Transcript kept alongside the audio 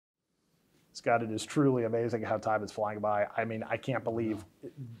Scott, it is truly amazing how time is flying by. I mean, I can't believe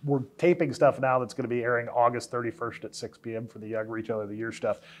we're taping stuff now that's going to be airing August 31st at 6 p.m. for the Young Retailer of the Year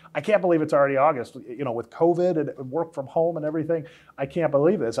stuff. I can't believe it's already August. You know, with COVID and work from home and everything, I can't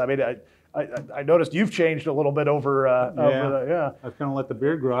believe this. I mean, I noticed you've changed a little bit over. I've kind of let the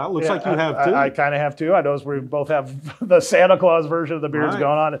beard grow out. Looks like you have too. I kind of have too. I noticed we both have the Santa Claus version of the beards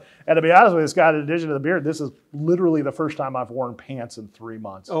going on. And to be honest with you, Scott, in addition to the beard, this is literally the first time I've worn pants in 3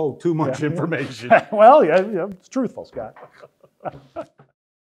 months. Oh, too much information. Well, yeah, it's truthful, Scott.